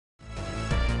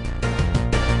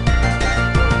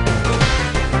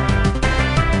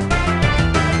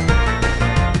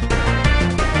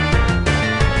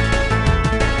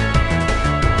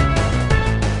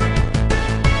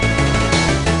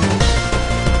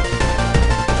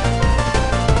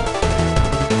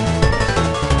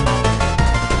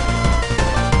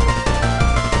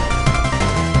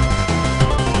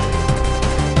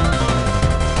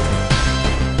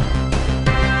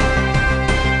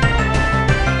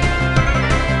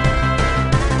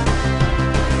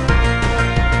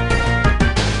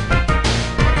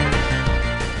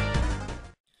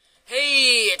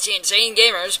Hey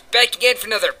gamers, back again for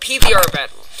another PVR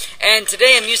battle. And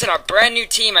today I'm using a brand new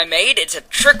team I made. It's a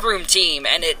Trick Room team,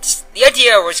 and the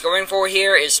idea I was going for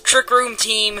here is Trick Room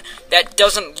team that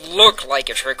doesn't look like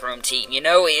a Trick Room team, you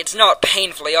know? It's not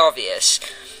painfully obvious.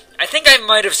 I think I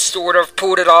might have sort of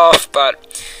pulled it off,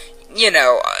 but, you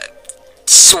know,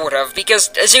 sort of, because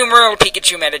Azumarill,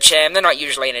 Pikachu, Medicham, they're not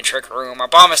usually in a Trick Room.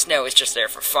 Abomasnow is just there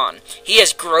for fun. He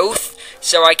has Growth,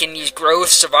 so I can use Growth,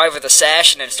 survive with a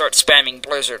Sash, and then start spamming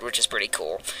Blizzard, which is pretty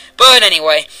cool. But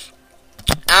anyway,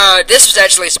 this was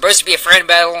actually supposed to be a friend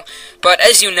battle, but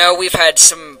as you know, we've had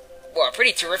a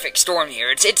pretty terrific storm here.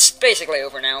 It's basically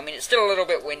over now. I mean, it's still a little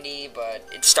bit windy, but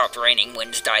it stopped raining,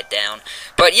 winds died down.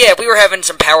 But yeah, we were having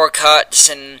some power cuts,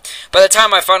 and by the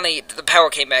time the power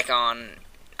came back on,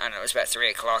 I don't know, it was about 3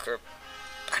 o'clock, or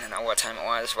I don't know what time it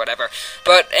was, whatever.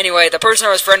 But anyway, the person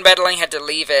I was friend battling had to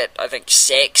leave at, I think,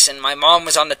 6, and my mom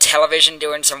was on the television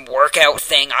doing some workout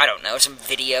thing, I don't know, some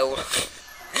video.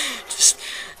 Just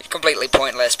completely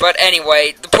pointless. But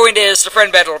anyway, the point is, the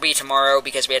friend battle will be tomorrow,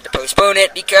 because we had to postpone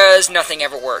it, because nothing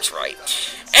ever works right.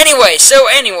 Anyway,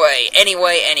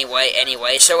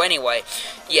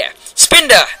 yeah.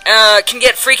 Spinda can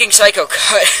get freaking Psycho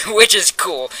Cut, which is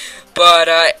cool. But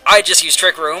I just use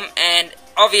Trick Room, and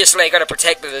obviously I gotta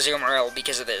protect the Azumarill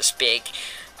because of this big,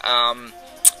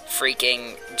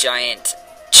 freaking giant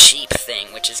sheep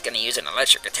thing, which is gonna use an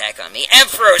electric attack on me.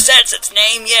 Ampharos, that's its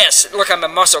name, yes! Look, I'm a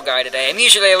muscle guy today. I'm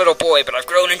usually a little boy, but I've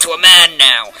grown into a man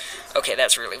now. Okay,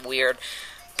 that's really weird.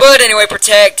 But anyway,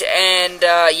 protect, and,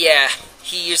 yeah,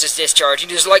 he uses Discharge,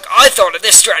 and he's like, I thought of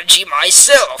this strategy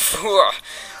myself!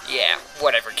 Yeah,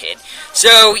 whatever, kid.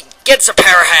 So, he gets a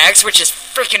Power Hacks, which is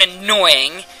freaking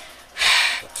annoying.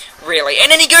 Really. And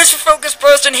then he goes for Focus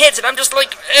Burst and hits, and I'm just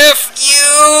like, F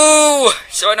you!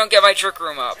 So I don't get my Trick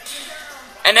Room up.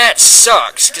 And that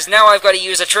sucks, because now I've got to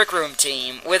use a Trick Room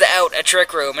team without a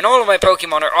Trick Room. And all of my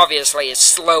Pokemon are obviously as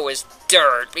slow as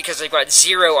dirt, because they've got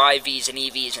 0 IVs and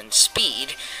EVs and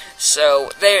speed. So,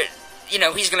 they're... you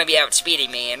know, he's going to be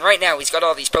outspeeding me, and right now he's got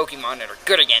all these Pokemon that are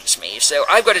good against me, so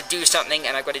I've got to do something,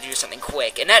 and I've got to do something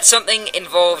quick, and that something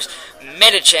involves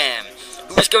Medicham,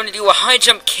 who is going to do a high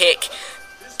jump kick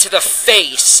to the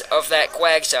face of that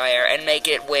Quagsire, and make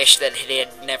it wish that it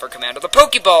had never come out of the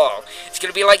Pokeball. It's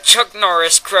going to be like Chuck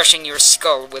Norris crushing your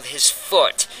skull with his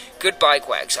foot. Goodbye,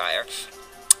 Quagsire.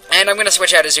 And I'm going to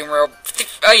switch out Azumarill,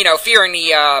 you know, fearing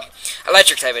the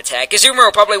electric type attack.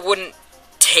 Azumarill probably wouldn't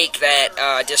take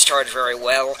that discharge very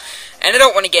well, and I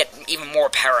don't want to get even more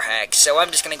power hacks, so I'm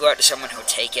just going to go out to someone who'll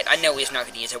take it. I know he's not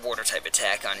going to use a water type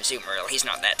attack on Azumarill, he's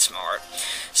not that smart.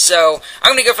 So,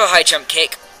 I'm going to go for the high jump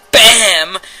kick.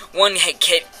 BAM! One hit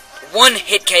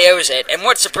KOs it, and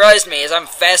what surprised me is I'm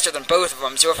faster than both of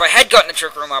them, so if I had gotten the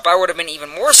Trick Room up, I would have been even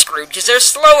more screwed, because they're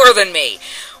slower than me!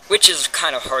 Which is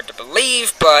kind of hard to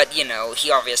believe, but, you know, he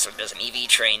obviously doesn't EV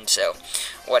train, so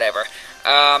whatever.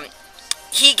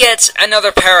 He gets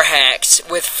another Power Hacks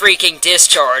with freaking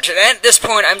Discharge, and at this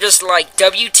point I'm just like,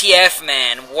 WTF,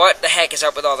 man, what the heck is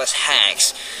up with all this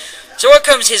hacks? So out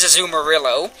comes his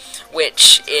Azumarill,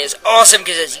 which is awesome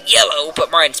because it's yellow, but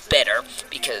mine's better,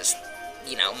 because,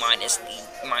 you know, mine's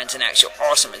an actual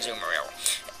awesome Azumarill.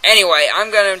 Anyway,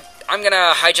 I'm gonna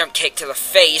high jump kick to the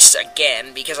face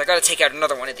again, because I gotta take out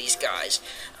another one of these guys.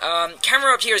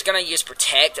 Camera up here is gonna use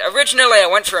Protect. Originally, I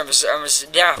went for and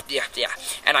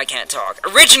I can't talk.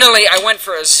 Originally, I went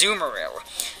for a Azumarill.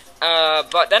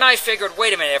 But then I figured,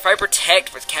 wait a minute, if I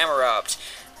Protect with Camera up,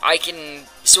 I can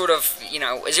sort of, you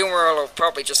know, Azumarill will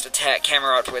probably just attack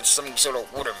Camera up with some sort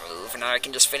of water move, and I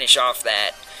can just finish off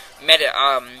that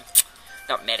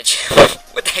not Medicham.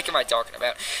 What the heck am I talking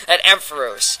about? That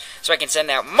Ampharos. So I can send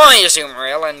out my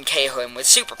Azumarill and KO him with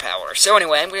superpower. So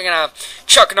anyway, I'm gonna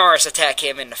Chuck Norris attack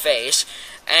him in the face.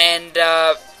 And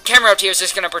Camera out here is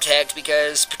just gonna Protect,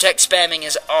 because Protect spamming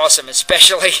is awesome,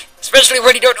 especially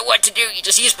when you don't know what to do. You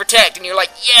just use Protect and you're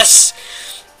like, yes!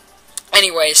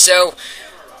 Anyway, so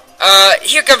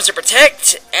here comes the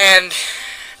Protect, and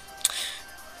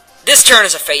this turn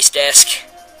is a face desk.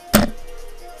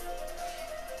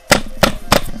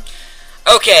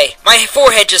 Okay, my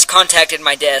forehead just contacted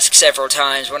my desk several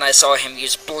times when I saw him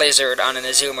use Blizzard on an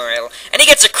Azumarill, and he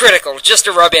gets a critical just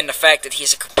to rub in the fact that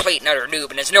he's a complete and utter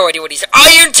noob and has no idea what he's...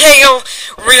 Iron Tail!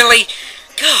 Really?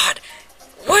 God,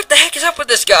 what the heck is up with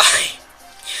this guy?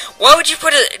 Why would you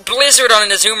put a Blizzard on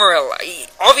an Azumarill?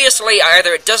 Obviously,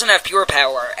 either it doesn't have pure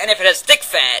power, and if it has thick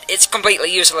fat, it's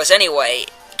completely useless anyway,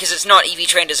 because it's not EV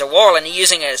trained as a wall, and you're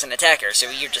using it as an attacker, so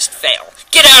you just fail.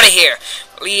 Get out of here!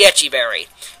 Liechi Berry.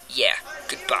 Yeah,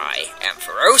 goodbye,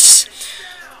 Ampharos.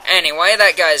 Anyway,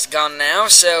 that guy's gone now,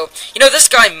 so, this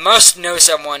guy must know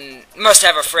someone, must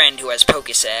have a friend who has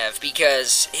Pokesav,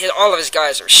 because all of his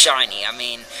guys are shiny. I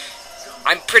mean,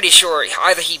 I'm pretty sure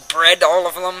either he bred all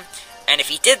of them, and if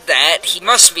he did that, he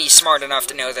must be smart enough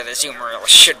to know that a Azumarill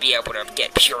should be able to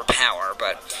get pure power,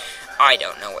 but I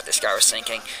don't know what this guy was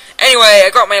thinking. Anyway,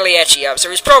 I got my Lietchi up, so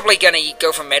he's probably gonna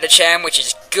go for Medicham, which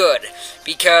is good,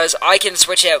 because I can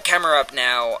switch out Camerupt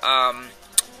now,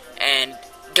 and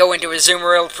go into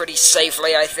Azumarill pretty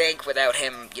safely, I think, without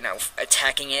him,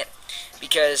 attacking it.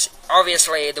 Because,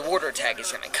 obviously, the water attack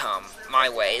is going to come my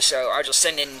way, so I'll just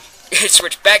send in,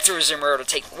 switch back to Azumarill to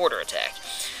take the water attack.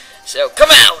 So, come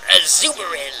out,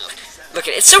 Azumarill! Look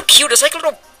at it, it's so cute, it's like a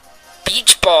little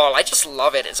beach ball, I just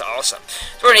love it, it's awesome.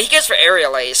 So anyway, he goes for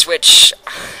Aerial Ace, which,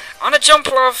 on a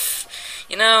Jumpluff,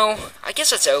 I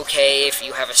guess it's okay if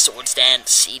you have a Swords Dance,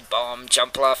 Seed Bomb,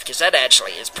 Jumpluff, because that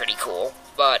actually is pretty cool,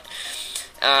 but...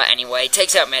 anyway,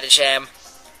 takes out Medicham,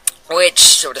 which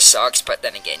sort of sucks, but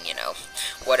then again,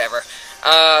 whatever.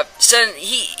 So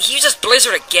he uses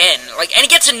Blizzard again, and he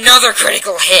gets another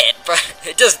critical hit, but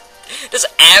it does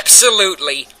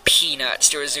absolutely peanuts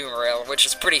to Azumarill, which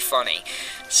is pretty funny.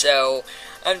 So,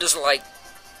 I'm just like,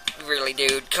 really,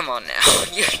 dude, come on now.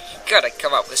 You gotta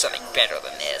come up with something better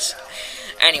than this.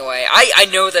 Anyway, I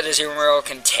know that Azumarill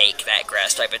can take that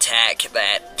Grass-type attack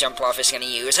that Jumpluff is going to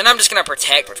use, and I'm just going to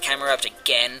Protect with Camerupt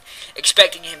again,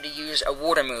 expecting him to use a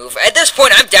Water move. At this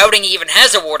point, I'm doubting he even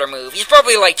has a Water move. He's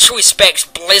probably like Choice Specs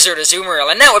Blizzard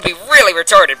Azumarill, and that would be really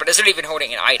retarded, but it's not even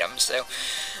holding an item, so...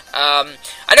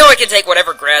 I know I can take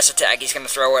whatever Grass attack he's going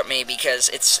to throw at me, because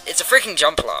it's a freaking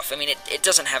Jumpluff. I mean, it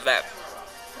doesn't have that...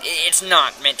 It's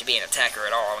not meant to be an attacker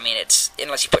at all. I mean,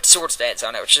 unless you put Swords Dance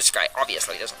on it, which this guy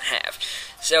obviously doesn't have.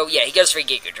 So, yeah, he goes for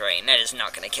Giga Drain. That is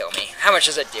not going to kill me. How much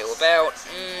does it do? About,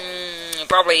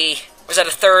 probably, was that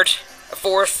a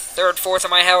fourth of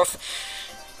my health?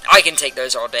 I can take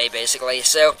those all day, basically.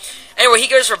 So, anyway, he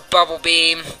goes for Bubble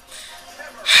Beam.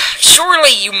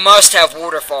 Surely you must have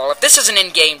Waterfall. If this is an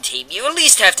in-game team, you at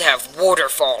least have to have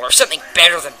Waterfall or something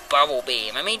better than Bubble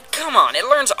Beam. I mean, come on, it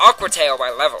learns Aqua Tail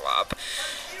by level up.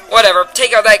 Whatever,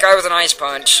 take out that guy with an Ice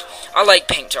Punch. I like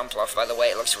Pink Jumpluff, by the way,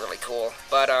 it looks really cool.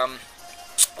 But,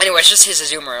 anyway, it's just his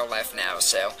Azumarill left now,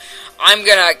 so... I'm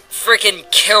gonna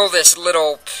frickin' kill this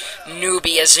little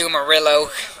newbie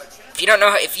Azumarillo. If you don't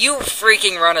know, if you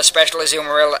freaking run a special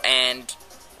Azumarill and...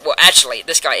 Well, actually,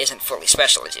 this guy isn't fully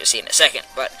special, as you'll see in a second,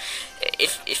 but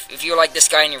if you like this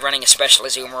guy and you're running a special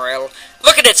Azumarill,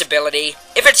 look at its ability.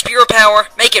 If it's pure power,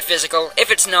 make it physical. If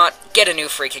it's not, get a new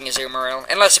freaking Azumarill.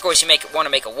 Unless, of course, you want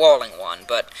to make a walling one,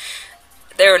 but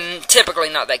they're typically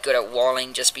not that good at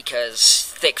walling just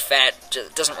because thick fat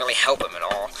doesn't really help him at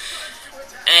all.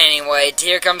 Anyway,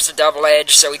 here comes the Double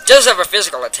Edge, so he does have a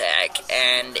physical attack,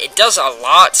 and it does a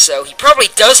lot, so he probably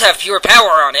does have pure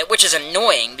power on it, which is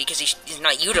annoying, because he's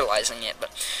not utilizing it,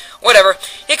 but whatever.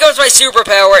 Here comes my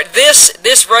superpower.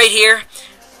 This right here,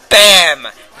 bam!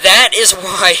 That is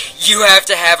why you have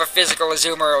to have a physical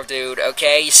Azumarill, dude,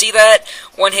 okay? You see that?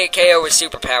 One-hit KO with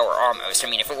superpower, almost. I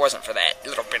mean, if it wasn't for that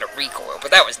little bit of recoil,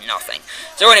 but that was nothing.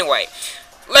 So anyway,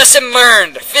 lesson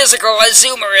learned. Physical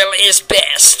Azumarill is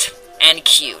best. And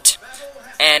cute.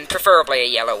 And preferably a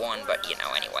yellow one, but,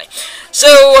 anyway. So,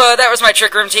 that was my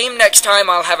Trick Room team. Next time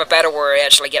I'll have a battle where I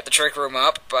actually get the Trick Room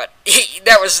up, but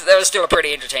that was still a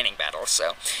pretty entertaining battle,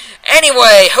 so.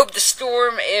 Anyway, hope the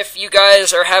storm, if you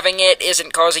guys are having it,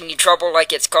 isn't causing you trouble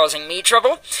like it's causing me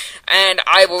trouble. And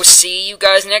I will see you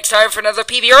guys next time for another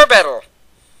PBR battle.